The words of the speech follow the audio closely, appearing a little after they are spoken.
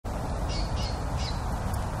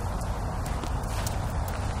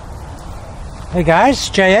Hey guys,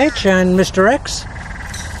 JH and Mr. X.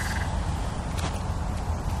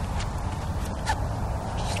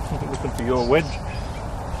 Looking for your wedge.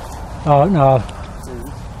 Oh no,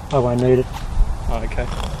 I won't need it. Oh, okay.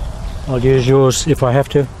 I'll use yours if I have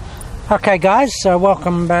to. Okay guys,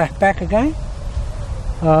 welcome back again.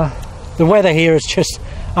 The weather here is just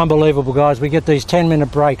unbelievable, guys. We get these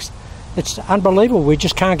 10-minute breaks. It's unbelievable. We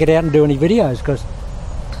just can't get out and do any videos because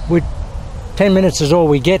 10 minutes is all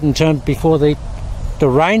we get in terms before the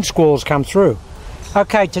rain squalls come through.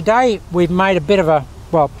 Okay, today we've made a bit of a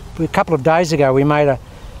couple of days ago we made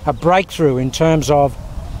a breakthrough in terms of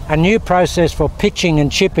a new process for pitching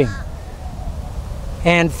and chipping.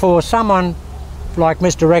 And for someone like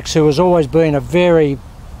Mr. X, who has always been a very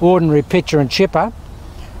ordinary pitcher and chipper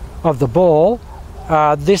of the ball,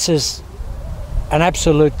 this is an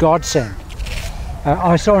absolute godsend.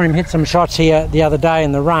 I saw him hit some shots here the other day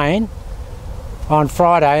in the rain on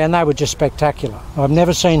Friday, and they were just spectacular. I've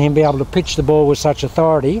never seen him be able to pitch the ball with such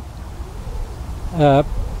authority and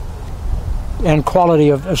quality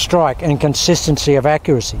of strike and consistency of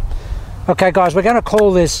accuracy. Okay guys, we're going to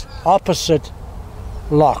call this opposite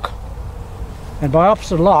lock. And by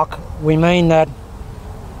opposite lock, we mean that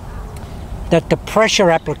the pressure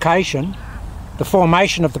application, the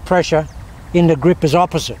formation of the pressure in the grip is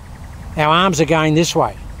opposite. Our arms are going this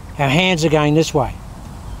way, our hands are going this way.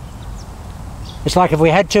 It's like if we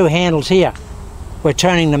had two handles here, we're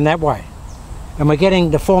turning them that way. And we're getting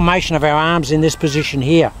the formation of our arms in this position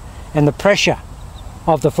here, and the pressure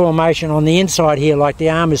of the formation on the inside here, like the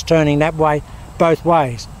arm is turning that way both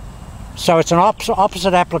ways. So it's an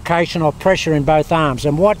opposite application of pressure in both arms.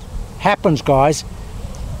 And what happens, guys,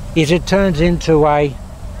 is it turns into a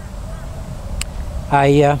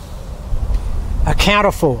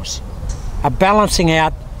counterforce, a balancing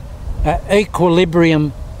out,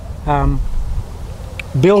 equilibrium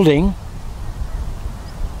building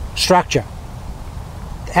structure.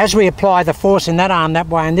 As we apply the force in that arm that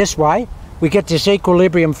way and this way, we get this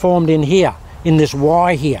equilibrium formed in here, in this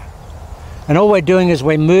Y here. And all we're doing is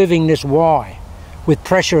we're moving this Y with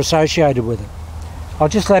pressure associated with it. I'll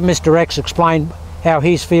just let Mr. X explain how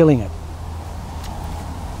he's feeling it.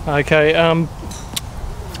 Okay,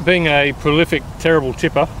 being a prolific, terrible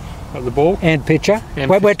chipper of the ball. And pitcher.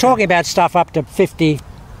 We're talking about stuff up to 50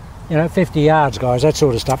 yards, guys, that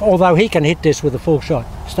sort of stuff. Although he can hit this with a full shot.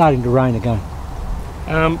 Starting to rain again.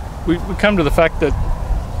 We come to the fact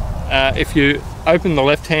that if you open the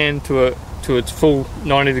left hand to its full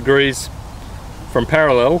 90 degrees from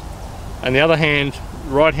parallel, and the other hand,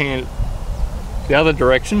 right hand, the other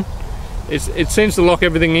direction, it seems to lock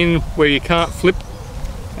everything in where you can't flip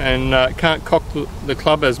and can't cock the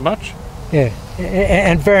club as much. Yeah,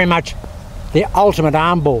 and very much the ultimate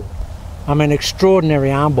arm ball. I mean,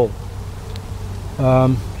 extraordinary arm ball.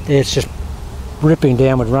 It's just ripping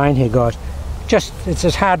down with rain here, guys. It's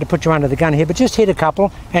just hard to put you under the gun here, but just hit a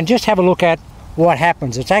couple and just have a look at what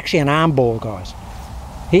happens. It's actually an arm ball, guys.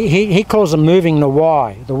 He calls it moving the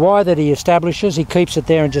Y. The Y that he establishes, he keeps it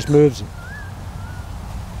there and just moves it.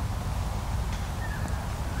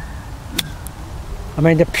 I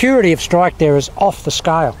mean, the purity of strike there is off the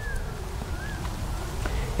scale.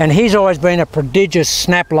 And he's always been a prodigious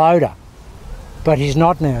snap loader, but he's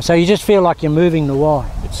not now. So you just feel like you're moving the Y.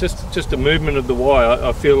 It's just a movement of the Y.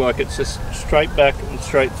 I feel like it's just straight back and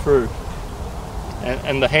straight through.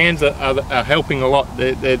 And the hands are helping a lot.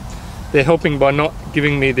 They're helping by not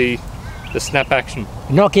giving me the snap action.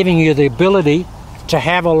 Not giving you the ability to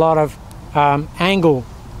have a lot of angle.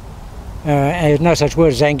 There's no such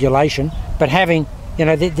word as angulation, but having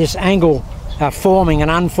this angle forming and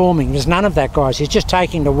unforming. There's none of that, guys. He's just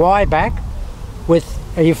taking the Y back with.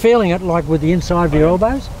 Are you feeling it like with the inside of your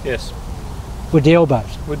elbows? Yes. With the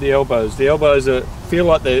elbows? With the elbows. The elbows feel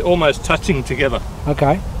like they're almost touching together.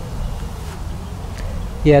 Okay.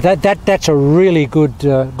 Yeah, that's a really good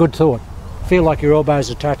thought. Feel like your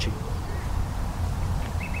elbows are touching.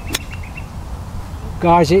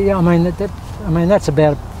 Guys, I mean that's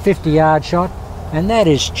about a 50-yard shot, and that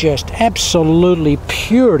is just absolutely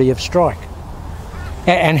purity of strike.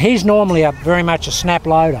 And he's normally very much a snap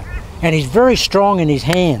loader, and he's very strong in his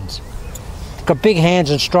hands. He's got big hands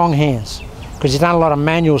and strong hands because he's done a lot of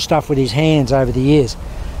manual stuff with his hands over the years.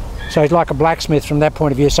 So he's like a blacksmith from that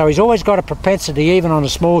point of view. So he's always got a propensity, even on a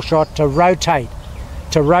small shot, to rotate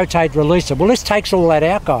release it. Well, this takes all that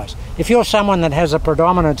out, guys. If you're someone that has a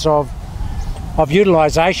predominance of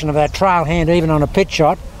utilisation of that trail hand, even on a pitch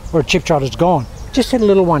shot or a chip shot, is gone. Just hit a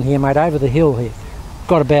little one here, mate, over the hill here.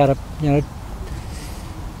 Got about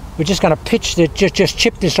we're just going to pitch just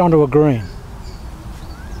chip this onto a green.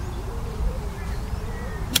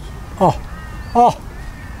 Oh,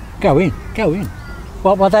 Go in, go in.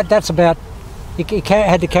 Well, that's about, he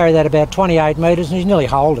had to carry that about 28 metres and he's nearly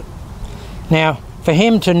holed it. Now, for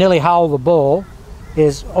him to nearly hold the ball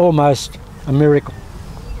is almost a miracle.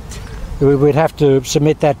 We'd have to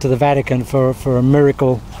submit that to the Vatican for a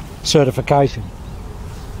miracle certification.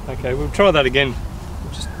 Okay, we'll try that again.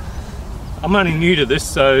 I'm only new to this,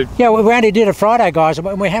 so... Yeah, we only did it Friday, guys,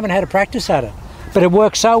 and we haven't had a practice at it. But it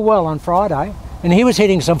worked so well on Friday, and he was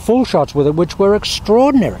hitting some full shots with it, which were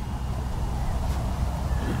extraordinary.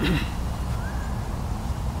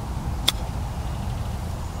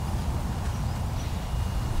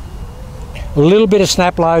 A little bit of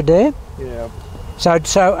snap load there. Yeah. So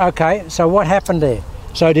okay, so what happened there?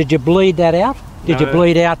 So did you bleed that out? Did you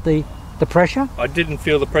bleed out the pressure? I didn't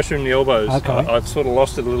feel the pressure in the elbows. Okay. I've sort of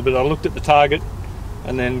lost it a little bit. I looked at the target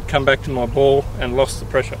and then come back to my ball and lost the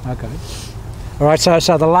pressure. Okay. All right, so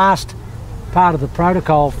the last part of the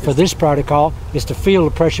protocol for this protocol is to feel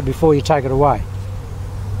the pressure before you take it away.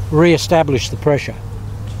 Re-establish the pressure.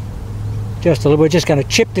 Just a little. We're just going to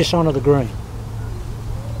chip this onto the green.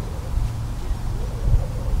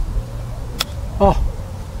 Oh.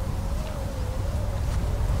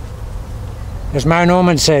 As Mo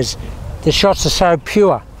Norman says, the shots are so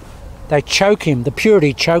pure. They choke him. The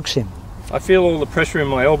purity chokes him. I feel all the pressure in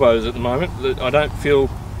my elbows at the moment. I don't feel...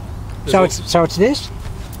 So it's this?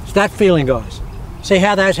 It's that feeling, guys. See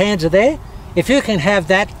how those hands are there? If you can have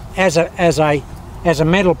that as a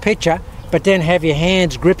mental picture, but then have your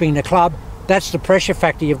hands gripping the club, that's the pressure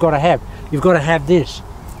factor you've got to have. You've got to have this.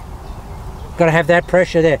 You've got to have that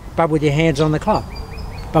pressure there, but with your hands on the club.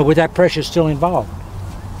 But with that pressure still involved.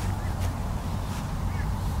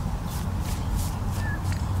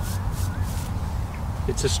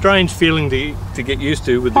 It's a strange feeling to get used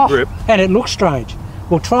to with the grip. And it looks strange.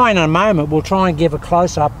 We'll try in a moment, we'll try and give a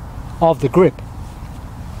close-up of the grip.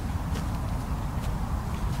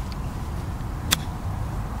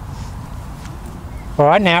 All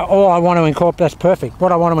right, now all I want to incorporate, that's perfect.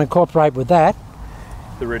 What I want to incorporate with that,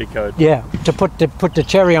 the ready code. Yeah, to put the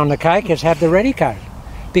cherry on the cake is have the ready code.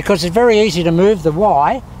 Because it's very easy to move the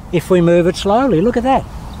Y if we move it slowly. Look at that.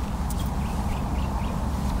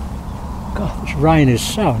 God, this rain is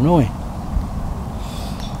so annoying.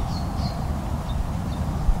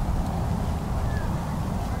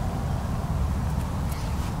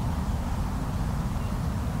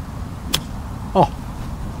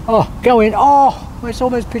 Oh, go in. Oh, it's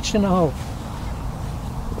almost pitched in the hole.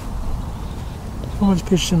 It's almost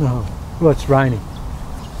pitched in the hole. Well, it's raining.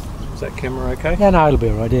 Is that camera okay? Yeah, no, it'll be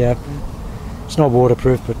alright, yeah. It's not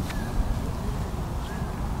waterproof, but...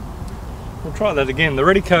 We'll try that again. The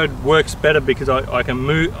ready code works better because I can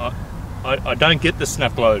move... I don't get the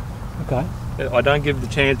snap load. Okay. I don't give the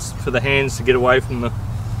chance for the hands to get away from where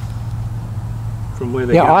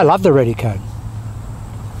they're going. Yeah, I love the ready code.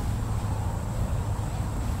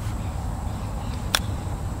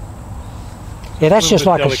 Yeah, that's just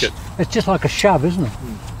like it's just like a shove, isn't it?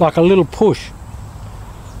 Like a little push.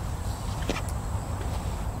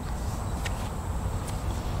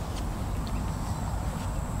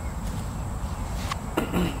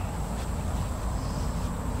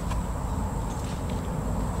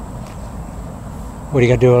 What are you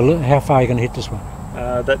going to do? How far are you going to hit this one?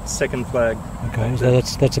 That second flag. Okay, so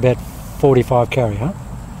that's about 45 carry, huh?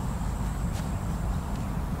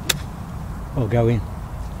 Or go in.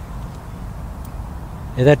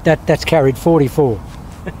 Yeah, that's carried 44.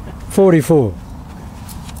 44.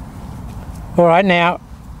 All right, now,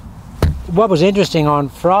 what was interesting on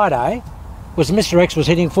Friday was Mr. X was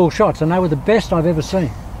hitting full shots, and they were the best I've ever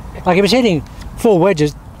seen. Like, he was hitting full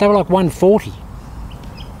wedges, they were like 140.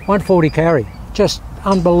 140 carry. Just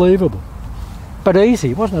unbelievable. But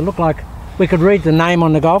easy, wasn't it? It looked like we could read the name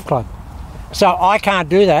on the golf club. So I can't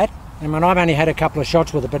do that. I mean, I've only had a couple of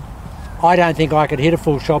shots with it, but I don't think I could hit a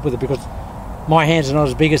full shot with it because my hands are not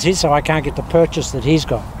as big as his, so I can't get the purchase that he's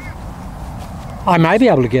got. I may be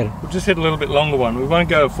able to get it. We'll just hit a little bit longer one. We won't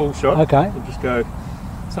go a full shot. Okay. We'll just go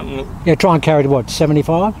something. Yeah, try and carry to what,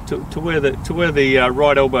 75? To where the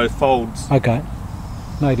right elbow folds. Okay.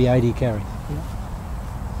 Maybe 80 carry.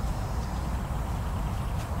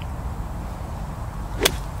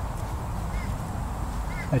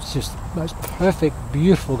 That's just the most perfect,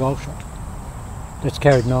 beautiful golf shot. That's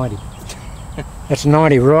carried 90. That's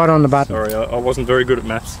 90 right on the button. Sorry, I wasn't very good at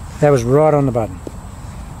maths. That was right on the button.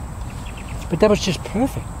 But that was just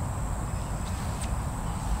perfect.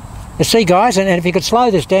 You see, guys, and if you could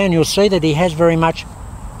slow this down, you'll see that he has very much,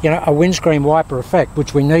 a windscreen wiper effect,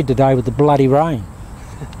 which we need today with the bloody rain.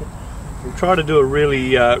 We'll try to do a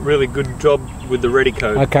really, really good job with the ready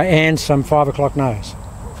code. Okay, and some 5 o'clock nose.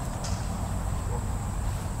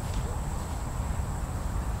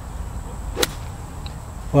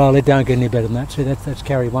 Well, it don't get any better than that. See, that's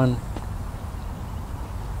carry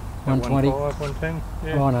 120. 110.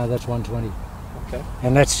 Yeah. Oh no, that's 120. Okay.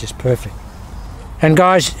 And that's just perfect. And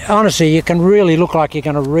guys, honestly, you can really look like you're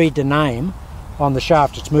going to read the name on the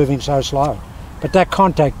shaft. It's moving so slow. But that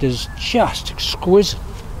contact is just exquisite.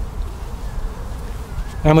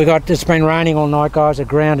 And it's been raining all night, guys. The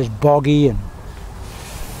ground is boggy and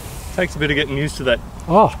Takes a bit of getting used to that.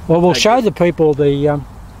 oh well, we'll show the people the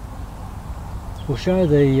we'll show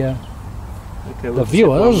the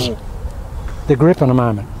viewers the grip in a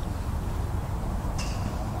moment.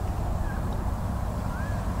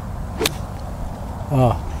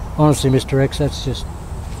 Oh, honestly, Mr. X, that's just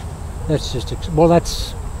well,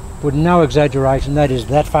 that's with no exaggeration, that is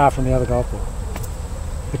that far from the other golf ball.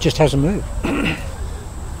 It just hasn't moved.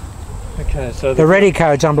 Okay, so The ready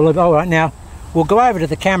code's unbelievable. All right, now we'll go over to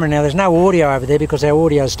the camera now. There's no audio over there because our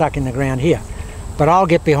audio is stuck in the ground here. But I'll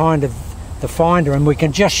get behind the finder and we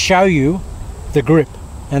can just show you the grip,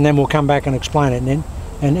 and then we'll come back and explain it, and then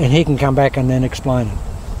and he can come back and then explain it.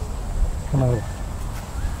 Come over.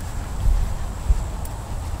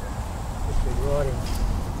 Just be right in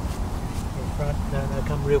front. No,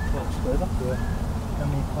 come real close. Further. Yeah.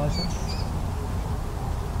 Come in closer.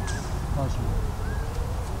 Closer.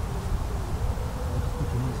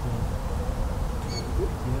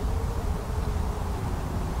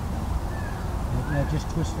 Now just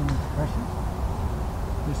twist them into pressure.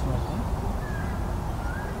 Just like that.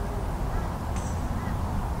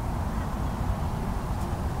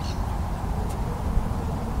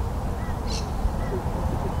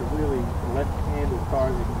 it's a really left hand as far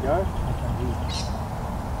as it can go, Okay, here.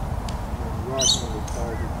 and right hand as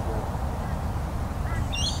far as it can go.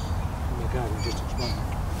 There you go, we'll just explain it.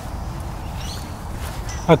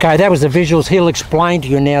 Okay, that was the visuals. He'll explain to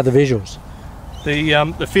you now the visuals.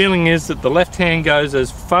 The feeling is that the left hand goes as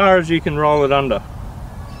far as you can roll it under.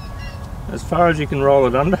 As far as you can roll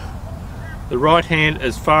it under. The right hand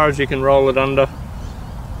as far as you can roll it under.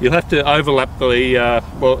 You'll have to overlap the,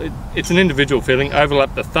 it's an individual feeling,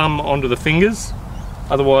 overlap the thumb onto the fingers.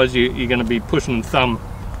 Otherwise you're going to be pushing the thumb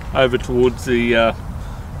over towards the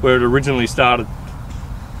where it originally started.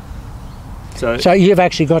 So you've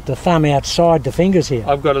actually got the thumb outside the fingers here.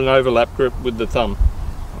 I've got an overlap grip with the thumb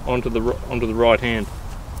onto the right hand.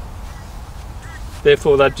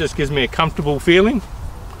 Therefore, that just gives me a comfortable feeling.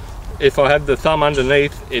 If I have the thumb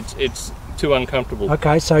underneath, it's too uncomfortable.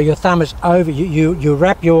 Okay, so your thumb is over. You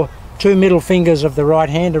wrap your two middle fingers of the right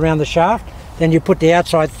hand around the shaft, then you put the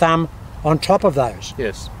outside thumb on top of those.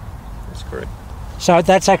 Yes, that's correct. So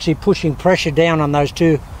that's actually pushing pressure down on those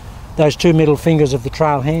two middle fingers of the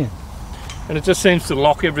trail hand. And it just seems to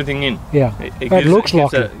lock everything in. Yeah, it looks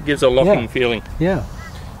locking. It gives a locking feeling. Yeah.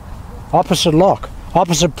 Opposite lock,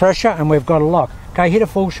 opposite pressure, and we've got a lock. Okay, hit a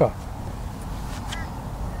full shot.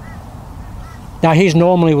 Now he's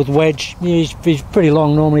normally with wedge, he's pretty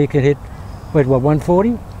long. Normally he could hit, what,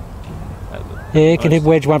 140? Yeah, he can hit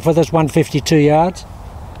wedge one for that's 152 yards.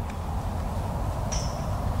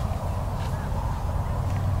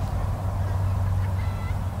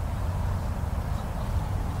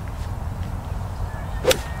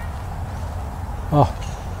 Oh,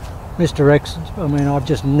 Mr. X, I mean, I've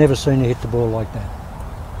just never seen you hit the ball like that.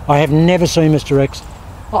 I have never seen Mr. X.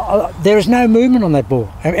 There is no movement on that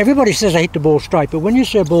ball. Everybody says I hit the ball straight, but when you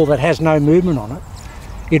see a ball that has no movement on it,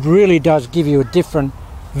 it really does give you a different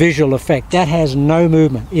visual effect. That has no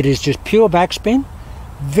movement. It is just pure backspin,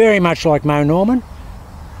 very much like Mo Norman.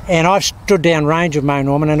 And I've stood down range of Mo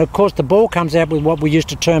Norman, and of course the ball comes out with what we used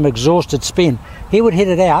to term exhausted spin. He would hit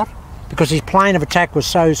it out because his plane of attack was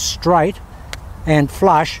so straight and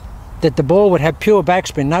flush that the ball would have pure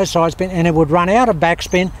backspin, no side spin, and it would run out of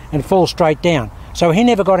backspin and fall straight down. So he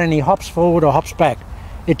never got any hops forward or hops back.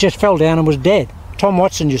 It just fell down and was dead. Tom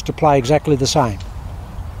Watson used to play exactly the same.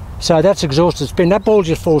 So that's exhausted spin. That ball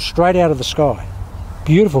just falls straight out of the sky.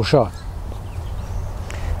 Beautiful shot.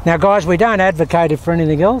 Now guys, we don't advocate it for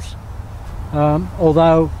anything else,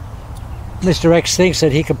 although Mr. X thinks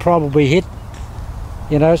that he could probably hit,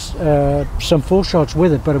 you know, some full shots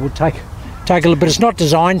with it, but it would take a little, but it's not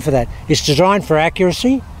designed for that. It's designed for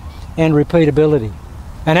accuracy and repeatability.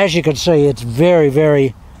 And as you can see, it's very,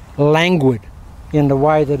 very languid in the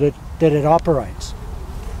way that it operates.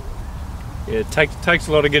 Yeah, it takes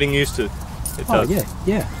a lot of getting used to. It does.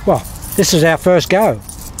 Yeah. Well, this is our first go.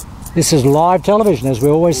 This is live television, as we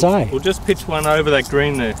always say. We'll just pitch one over that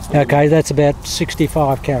green there. Okay, that's about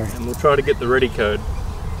 65 carry. And we'll try to get the ready code.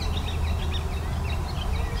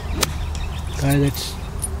 Okay, that's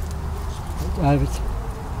over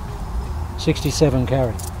 67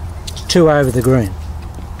 carry. It's 2 over the green.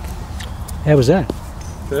 How was that?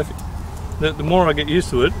 Perfect. The more I get used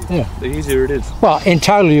to it, Yeah. the easier it is. Well, in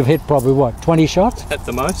total you've hit probably what, 20 shots? At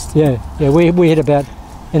the most. Yeah, we hit about,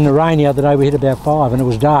 in the rain the other day we hit about 5 and it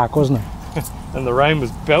was dark, wasn't it? And the rain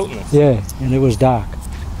was belting us. Yeah, and it was dark.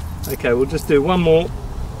 Okay, we'll just do one more.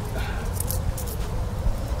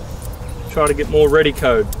 Try to get more ready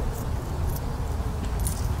code.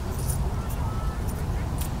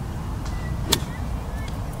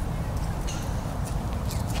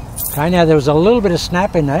 Okay, now there was a little bit of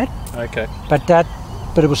snap in that, Okay.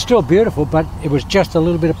 but it was still beautiful, but it was just a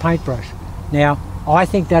little bit of paintbrush. Now, I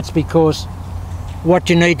think that's because what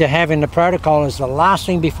you need to have in the protocol is the last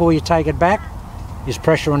thing before you take it back is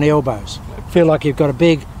pressure on the elbows. Feel like you've got a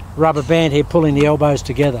big rubber band here pulling the elbows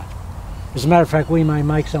together. As a matter of fact, we may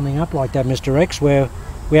make something up like that, Mr. X, where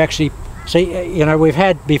we actually see, you know, we've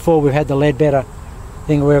had the Leadbetter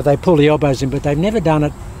thing where they pull the elbows in, but they've never done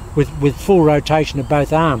it with full rotation of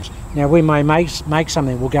both arms. Now we may make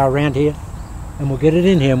something. We'll go around here and we'll get it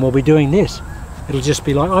in here and we'll be doing this. It'll just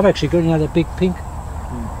be like, I've actually got, you know, that big pink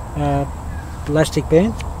elastic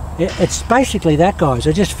band. It's basically that, guys.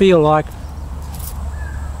 I just feel like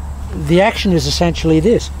the action is essentially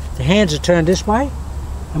this. The hands are turned this way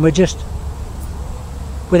and we're just,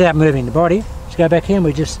 without moving the body, let's go back here and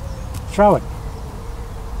we just throw it.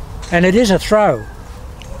 And it is a throw.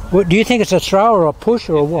 Do you think it's a throw or a push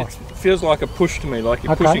or a what? It feels like a push to me, like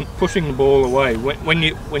you're Okay. pushing the ball away. When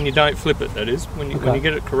you don't flip it, that is. When you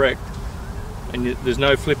get it correct, and there's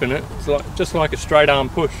no flip in it, it's just like a straight arm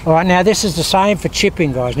push. All right, now this is the same for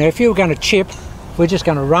chipping, guys. Now if you were going to chip, we're just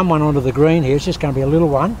going to run one onto the green here. It's just going to be a little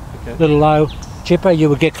one, Okay. little low chipper. You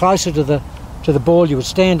would get closer to the ball. You would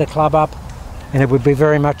stand the club up, and it would be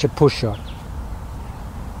very much a push shot.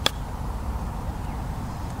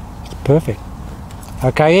 Perfect.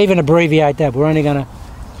 Okay, even abbreviate that. We're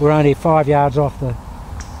only 5 yards off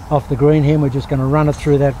the green here. And we're just going to run it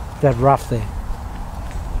through that rough there,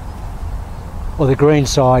 or the green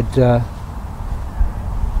side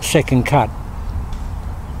second cut.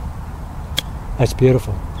 That's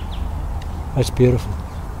beautiful. That's beautiful.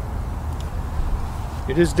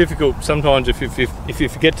 It is difficult sometimes if you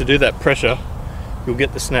forget to do that pressure, you'll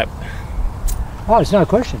get the snap. Oh, it's no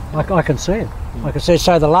question. I can see it. Like I said,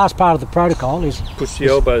 so the last part of the protocol is Push the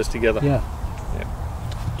elbows together. yeah. Yeah.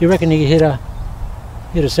 Do you reckon you could hit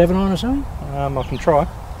a 7-iron or something? I can try.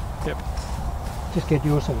 Yep. Just get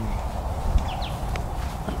your 7.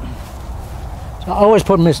 So I always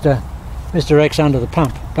put Mr. X under the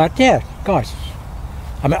pump. But yeah, guys,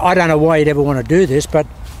 I mean, I don't know why you'd ever want to do this, but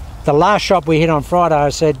the last shot we hit on Friday, I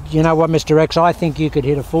said, you know what, Mr. X, I think you could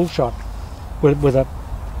hit a full shot with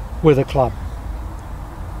a club.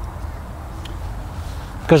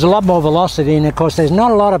 Because a lot more velocity, and of course there's not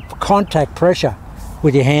a lot of contact pressure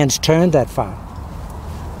with your hands turned that far.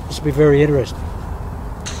 This will be very interesting.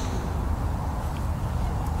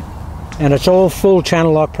 And it's all full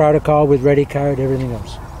channel lock protocol with ready code, everything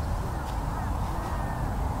else.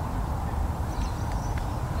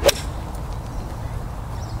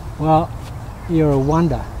 Well, you're a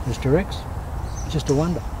wonder, Mr. X. Just a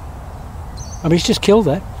wonder. I mean, he's just killed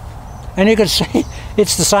that. And you can see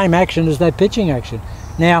it's the same action as that pitching action.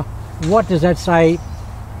 Now, what does that say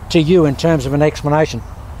to you in terms of an explanation?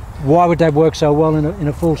 Why would that work so well in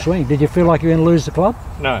a full swing? Did you feel like you were going to lose the club?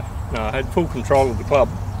 No, I had full control of the club.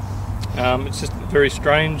 It's just a very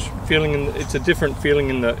strange feeling, it's a different feeling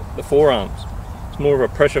in the forearms. It's more of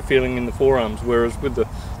a pressure feeling in the forearms, whereas with the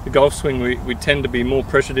golf swing we tend to be more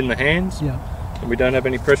pressured in the hands, Yeah. and we don't have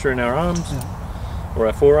any pressure in our arms or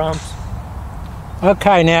our forearms.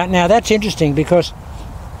 Okay, now that's interesting because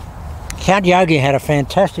Count Yogi had a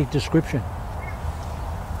fantastic description.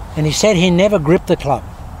 And he said he never gripped the club.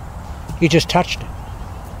 He just touched it.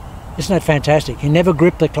 Isn't that fantastic? He never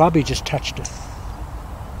gripped the club, he just touched it.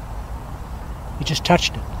 He just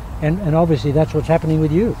touched it. And obviously that's what's happening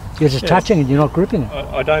with you. You're just touching it, you're not gripping it.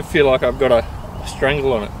 I don't feel like I've got a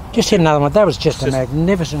strangle on it. Just hit another one. That was just a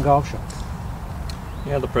magnificent golf shot.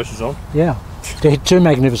 Yeah, the pressure's on. Yeah, to hit 2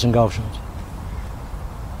 magnificent golf shots.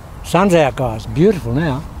 Sun's out, guys. Beautiful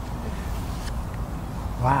now.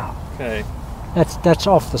 Wow. Okay. That's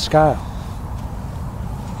off the scale.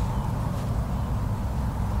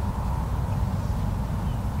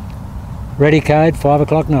 Ready code, 5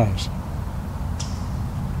 o'clock nose.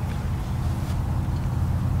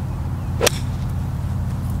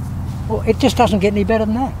 Well, it just doesn't get any better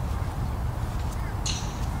than that.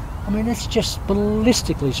 I mean, it's just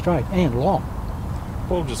ballistically straight and long.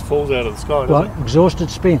 Ball just falls out of the sky, doesn't Well, it? exhausted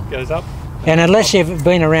spin. Goes up. And unless you've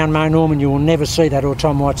been around Mo Norman, you will never see that, or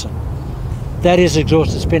Tom Watson. That is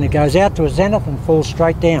exhausted spin. It goes out to a zenith and falls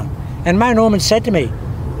straight down. And Mo Norman said to me,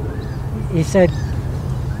 he said,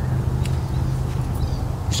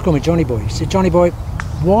 Just call me Johnny Boy. He said, Johnny Boy,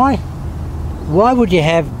 why would you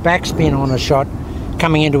have backspin on a shot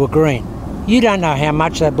coming into a green? You don't know how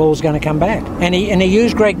much that ball's going to come back. And he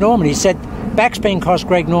used Greg Norman. He said backspin cost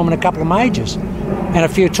Greg Norman a couple of majors and a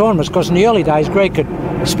few tournaments, because in the early days Greg could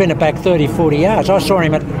spin it back 30, 40 yards. I saw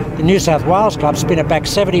him at the New South Wales Club spin it back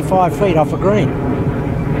 75 feet off a green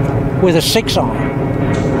with a 6 iron.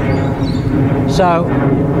 So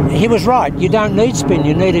he was right. You don't need spin,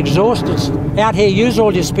 you need exhaust. It's out here, use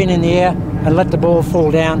all your spin in the air and let the ball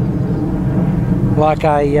fall down like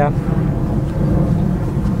a,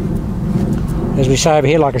 as we say over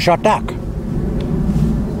here, like a shot duck.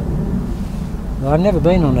 Well, I've never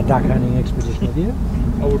been on a duck hunting expedition, have you?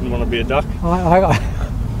 I wouldn't want to be a duck.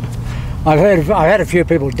 I've had a few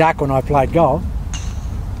people duck when I played golf.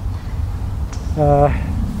 I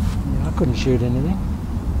couldn't shoot anything.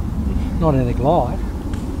 Not anything live.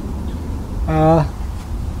 All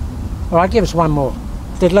right, give us one more.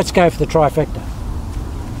 Then let's go for the trifecta.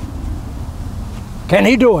 Can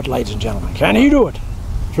he do it, ladies and gentlemen? Can he do it?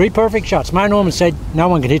 3 perfect shots. Mo Norman said no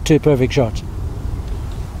one can hit 2 perfect shots.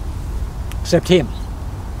 Except him.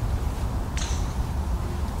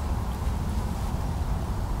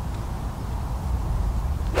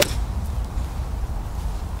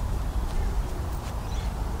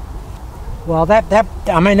 Well,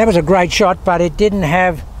 that was a great shot, but it didn't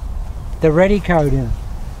have the ready code in it.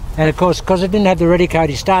 And of course, because it didn't have the ready code,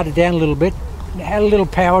 he started down a little bit, and had a little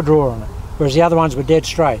power draw on it, whereas the other ones were dead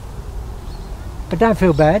straight. But don't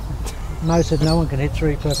feel bad. Mo said no one can hit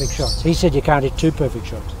 3 perfect shots. He said you can't hit 2 perfect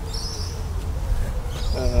shots.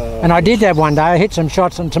 And I did that one day. I hit some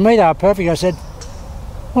shots, and to me they were perfect. I said,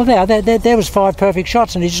 well, there was 5 perfect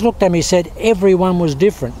shots, and he just looked at me and said, everyone was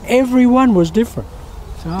different. Everyone was different.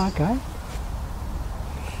 So, okay.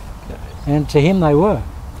 And to him they were.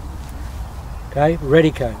 Okay,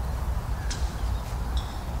 ready code.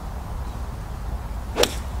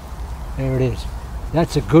 There it is.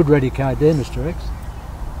 That's a good ready code there, Mr. X.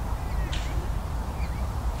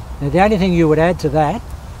 Now the only thing you would add to that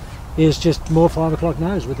is just more 5 o'clock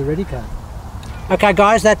nose with the ready code. Okay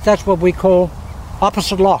guys, that's what we call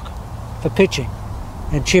opposite lock for pitching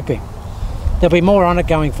and chipping. There'll be more on it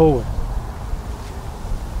going forward.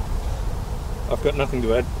 I've got nothing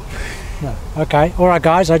to add. No. Okay, alright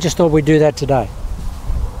guys, I just thought we'd do that today.